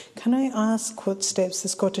notice. Can I ask what steps the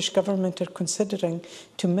Scottish Government are considering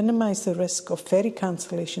to minimise the risk of ferry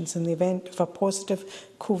cancellations in the event of a positive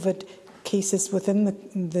COVID cases within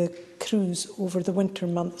the crews over the winter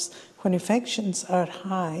months, when infections are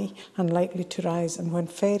high and likely to rise, and when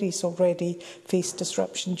ferries already face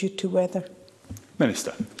disruption due to weather?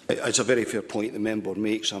 Minister. It's a very fair point the member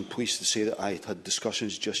makes. I'm pleased to say that I had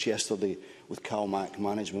discussions just yesterday with CalMac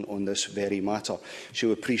management on this very matter.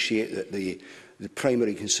 She'll appreciate that the the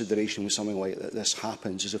primary consideration when something like this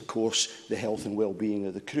happens is, of course, the health and well-being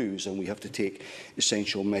of the crews, and we have to take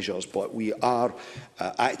essential measures. But we are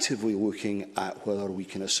actively looking at whether we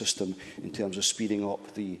can assist them in terms of speeding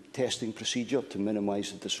up the testing procedure to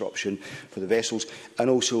minimise the disruption for the vessels, and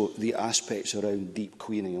also the aspects around deep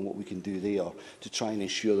cleaning and what we can do there to try and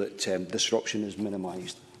ensure that disruption is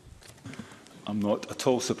minimised. I'm not at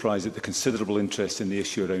all surprised at the considerable interest in the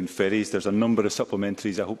issue around ferries. There's a number of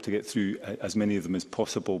supplementaries. I hope to get through as many of them as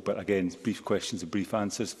possible. But again, brief questions and brief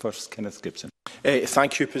answers. First, Kenneth Gibson.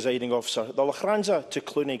 Thank you, Presiding Officer. The Loughranza to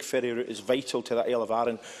Clunig ferry route is vital to the Isle of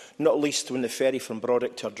Arran, not least when the ferry from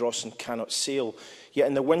Brodick to Ardrossan cannot sail. Yet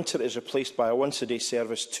in the winter it is replaced by a once-a-day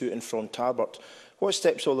service to and from Tarbert. What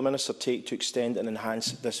steps will the Minister take to extend and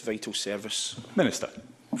enhance this vital service? Minister.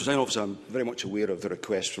 Presiding Officer, I'm very much aware of the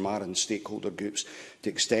request from Arran stakeholder groups to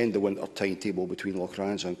extend the winter timetable between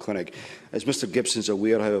Loughranza and Clunig. As Mr Gibson is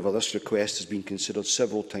aware, however, this request has been considered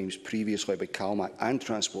several times previously by CalMac and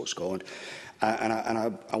Transport Scotland.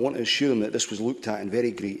 I want to assure them that this was looked at in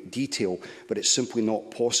very great detail, but it's simply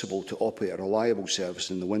not possible to operate a reliable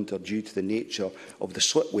service in the winter due to the nature of the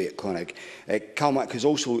slipway at Clunig. CalMac has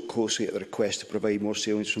also looked closely at the request to provide more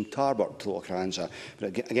sailings from Tarbert to Loughranza.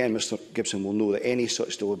 But again, Mr Gibson will know that any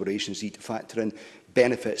such deliberations need to factor in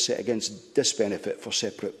benefit set against disbenefit for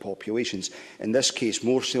separate populations. In this case,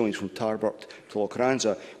 more sailings from Tarbert to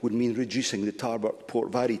Loughranza would mean reducing the Tarbert-Port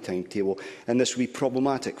Vary timetable, and this would be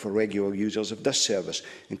problematic for regular users of this service,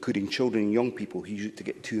 including children and young people who use it to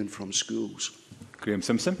get to and from schools. Graham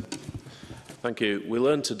Simpson. Thank you. We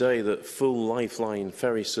learned today that full Lifeline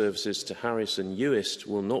ferry services to Harris and Uist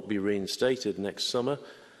will not be reinstated next summer.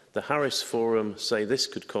 The Harris Forum say this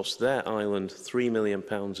could cost their island £3 million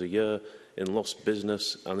a year in lost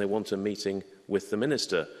business, and they want a meeting with the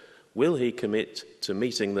Minister. Will he commit to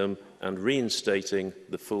meeting them and reinstating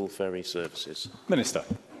the full ferry services? Minister.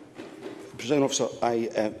 Presiding Officer,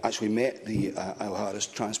 I actually met the Isle Harris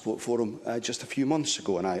Transport Forum just a few months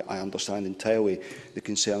ago, and I understand entirely the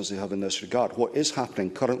concerns they have in this regard. What is happening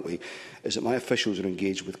currently is that my officials are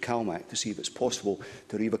engaged with CalMac to see if it's possible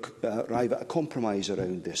to arrive at a compromise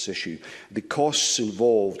around this issue. The costs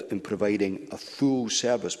involved in providing a full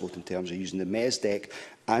service, both in terms of using the MES deck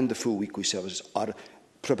and the full weekly services, are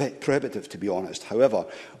prohibitive, to be honest. However,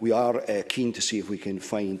 we are keen to see if we can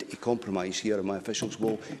find a compromise here, and my officials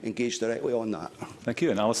will engage directly on that. Thank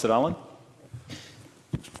you. And Alistair Allen.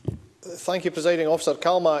 Thank you, Presiding Officer.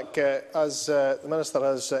 CalMac, as the Minister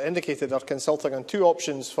has indicated, are consulting on two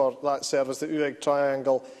options for that service, the Uig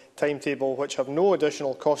Triangle timetable, which have no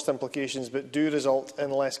additional cost implications but do result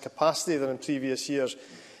in less capacity than in previous years.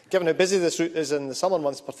 Given how busy this route is in the summer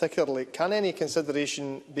months particularly, can any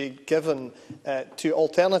consideration be given to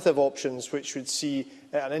alternative options which would see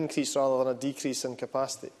an increase rather than a decrease in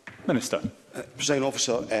capacity? Minister. Presiding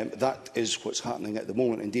Officer, that is what's happening at the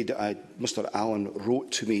moment. Indeed, Mr Allen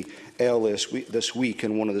wrote to me earlier this week,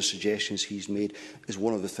 and one of the suggestions he's made is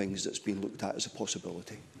one of the things that's been looked at as a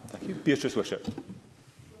possibility. Thank you. Beatrice Wishart.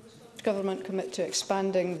 Government commit to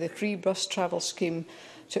expanding the free bus travel scheme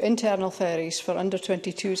to internal ferries for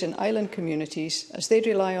under-22s in island communities, as they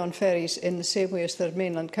rely on ferries in the same way as their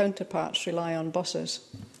mainland counterparts rely on buses?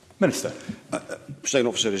 Minister. Presiding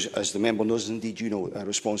Officer, as the member knows, indeed you know,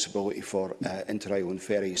 responsibility for inter-island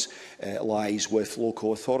ferries lies with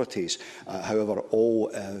local authorities. However, all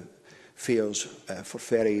fares for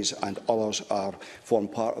ferries and others form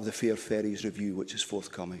part of the Fair Ferries review, which is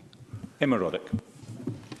forthcoming. Emma Roddick.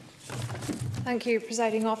 Thank you,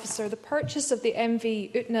 Presiding Officer. The purchase of the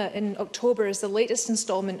MV Utna in October is the latest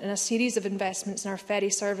instalment in a series of investments in our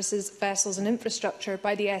ferry services, vessels and infrastructure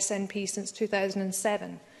by the SNP since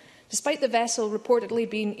 2007. Despite the vessel reportedly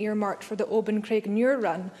being earmarked for the Oban-Craignaur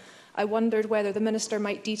run, I wondered whether the Minister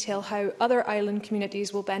might detail how other island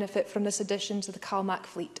communities will benefit from this addition to the CalMac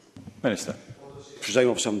fleet. Minister.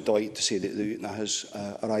 Presiding Officer, I'm delighted to say that the Utna has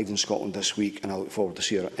arrived in Scotland this week, and I look forward to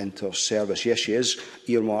see her enter service. Yes, she is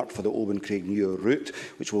earmarked for the Oban-Craignaur route,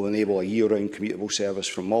 which will enable a year-round commutable service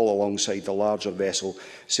from Mull alongside the larger vessel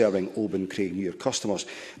serving Oban-Craignaur customers.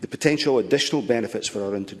 The potential additional benefits for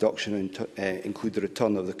our introduction include the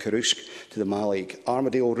return of the Carusk to the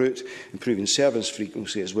Mallaig-Armadale route, improving service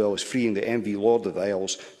frequency, as well as freeing the MV Lord of the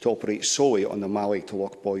Isles to operate solely on the Mallaig to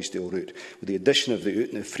Lochboisdale route. With the addition of the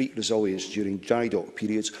Utna, fleet resilience during dry dock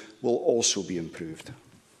periods will also be improved.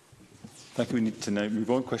 Thank you. We need to now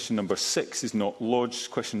move on. Question number 6 is not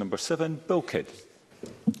lodged. Question number 7, Bill Kidd.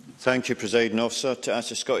 Thank you, Presiding Officer. To ask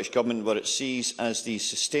the Scottish Government what it sees as the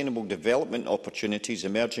sustainable development opportunities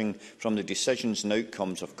emerging from the decisions and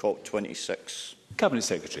outcomes of COP26. Cabinet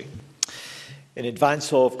Secretary. In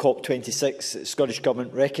advance of COP26, the Scottish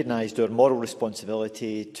Government recognised our moral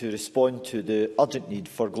responsibility to respond to the urgent need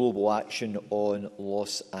for global action on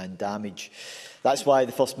loss and damage. That's why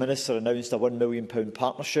the First Minister announced a £1 million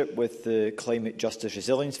partnership with the Climate Justice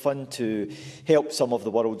Resilience Fund to help some of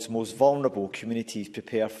the world's most vulnerable communities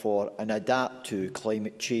prepare for and adapt to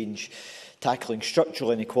climate change, tackling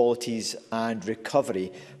structural inequalities and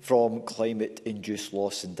recovery from climate-induced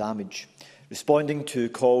loss and damage. Responding to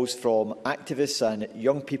calls from activists and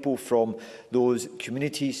young people from those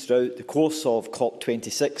communities throughout the course of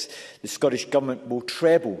COP26, the Scottish Government will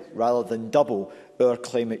treble rather than double our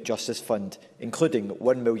Climate Justice Fund, including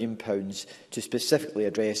 £1 million to specifically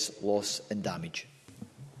address loss and damage.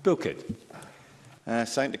 Bill Kidd.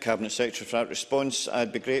 Thank the Cabinet Secretary for that response.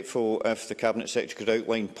 I'd be grateful if the Cabinet Secretary could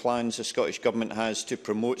outline plans the Scottish Government has to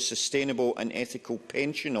promote sustainable and ethical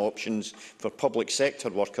pension options for public sector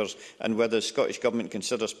workers, and whether the Scottish Government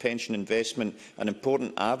considers pension investment an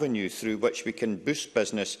important avenue through which we can boost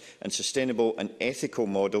business and sustainable and ethical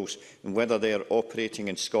models, and whether they are operating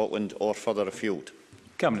in Scotland or further afield.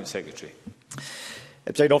 Cabinet Secretary.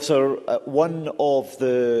 Presiding Officer, one of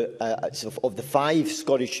the 5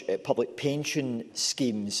 Scottish public pension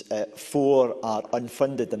schemes, 4 are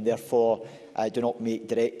unfunded and therefore do not make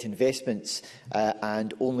direct investments,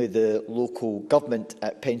 and only the local government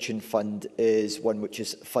pension fund is one which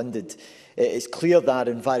is funded. It is clear that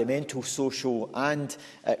environmental, social and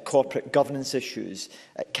corporate governance issues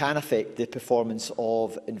can affect the performance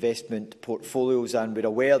of investment portfolios, and we're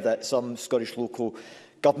aware that some Scottish local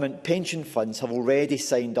government pension funds have already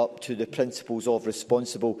signed up to the principles of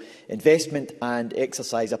responsible investment and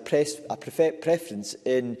exercise a preference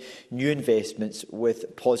in new investments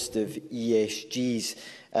with positive ESGs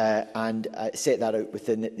and set that out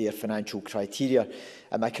within their financial criteria.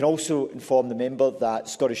 I can also inform the member that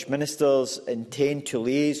Scottish ministers intend to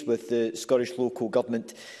liaise with the Scottish Local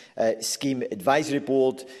Government Scheme Advisory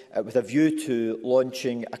Board with a view to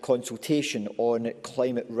launching a consultation on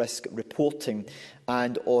climate risk reporting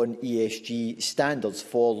and on ESG standards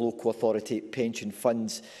for local authority pension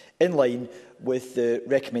funds, in line with the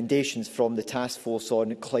recommendations from the Task Force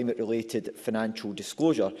on Climate-related Financial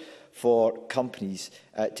Disclosure for companies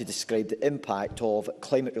to describe the impact of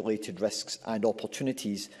climate-related risks and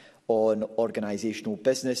opportunities on organisational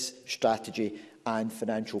business, strategy and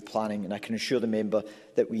financial planning. And I can assure the member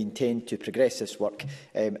that we intend to progress this work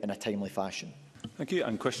in a timely fashion. Thank you.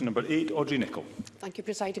 And question number 8, Audrey Nicholl. Thank you,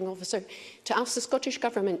 Presiding Officer. To ask the Scottish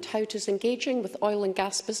Government how it is engaging with oil and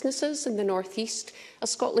gas businesses in the North East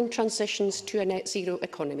as Scotland transitions to a net zero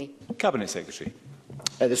economy. Cabinet Secretary.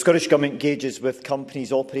 The Scottish Government engages with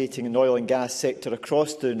companies operating in the oil and gas sector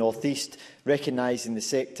across the North East, recognising the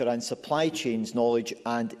sector and supply chains knowledge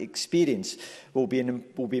and experience will be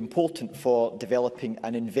important for developing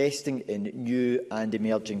and investing in new and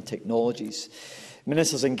emerging technologies.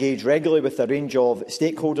 Ministers engage regularly with a range of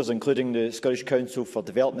stakeholders, including the Scottish Council for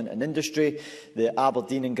Development and Industry, the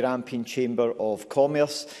Aberdeen and Grampian Chamber of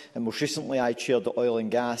Commerce, and most recently I chaired the Oil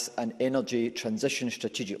and Gas and Energy Transition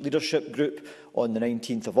Strategic Leadership Group on the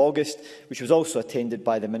 19th of August, which was also attended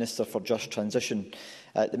by the Minister for Just Transition.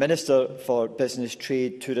 The Minister for Business,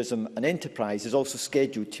 Trade, Tourism and Enterprise is also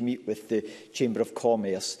scheduled to meet with the Chamber of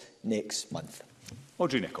Commerce next month.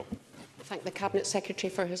 Audrey Nicholl. Thank the Cabinet Secretary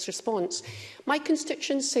for his response. My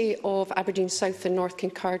constituency of Aberdeen South and North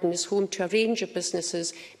Kincardine is home to a range of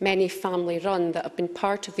businesses, many family-run, that have been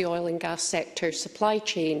part of the oil and gas sector supply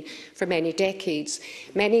chain for many decades.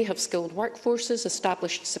 Many have skilled workforces,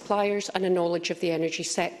 established suppliers and a knowledge of the energy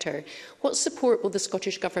sector. What support will the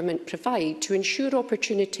Scottish Government provide to ensure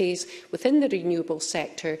opportunities within the renewable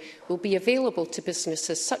sector will be available to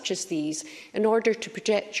businesses such as these in order to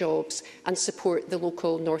project jobs and support the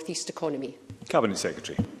local North East economy? Cabinet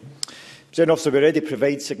Secretary. Presiding Officer, we already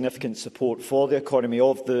provide significant support for the economy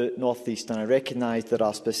of the North East, and I recognise there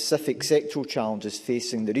are specific sectoral challenges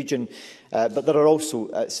facing the region, but there are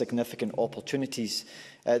also significant opportunities.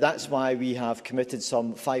 That's why we have committed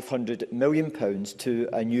some £500 million to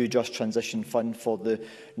a new Just Transition Fund for the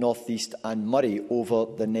North East and Moray over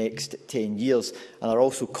the next 10 years, and are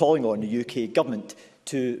also calling on the UK Government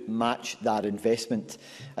to match that investment.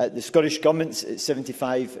 The Scottish Government's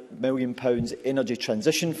 £75 million Energy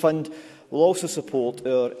Transition Fund will also support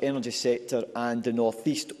our energy sector and the North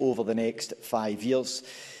East over the next 5 years.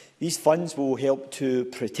 These funds will help to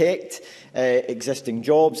protect existing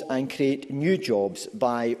jobs and create new jobs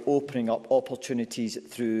by opening up opportunities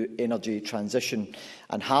through energy transition,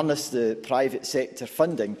 and harness the private sector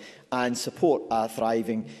funding and support a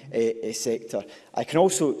thriving sector. I can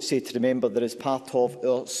also say to the member that as part of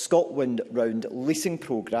our Scotland Round leasing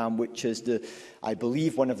programme, which is I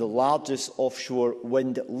believe one of the largest offshore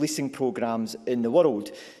wind leasing programmes in the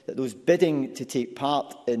world, that those bidding to take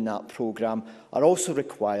part in that programme are also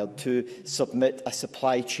required to submit a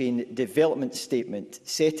supply chain development statement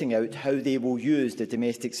setting out how they will use the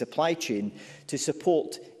domestic supply chain to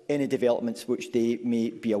support any developments which they may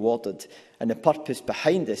be awarded. And the purpose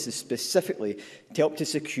behind this is specifically to help to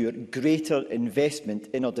secure greater investment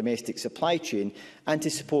in our domestic supply chain and to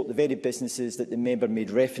support the very businesses that the member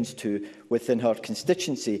made reference to within her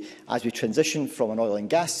constituency as we transition from an oil and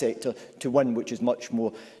gas sector to one which is much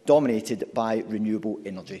more dominated by renewable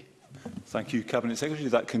energy. Thank you, Cabinet Secretary.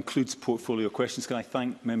 That concludes portfolio questions. Can I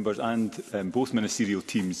thank members and both ministerial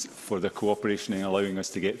teams for their cooperation in allowing us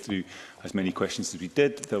to get through as many questions as we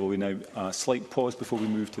did. There will be now a slight pause before we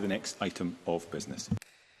move to the next item of business.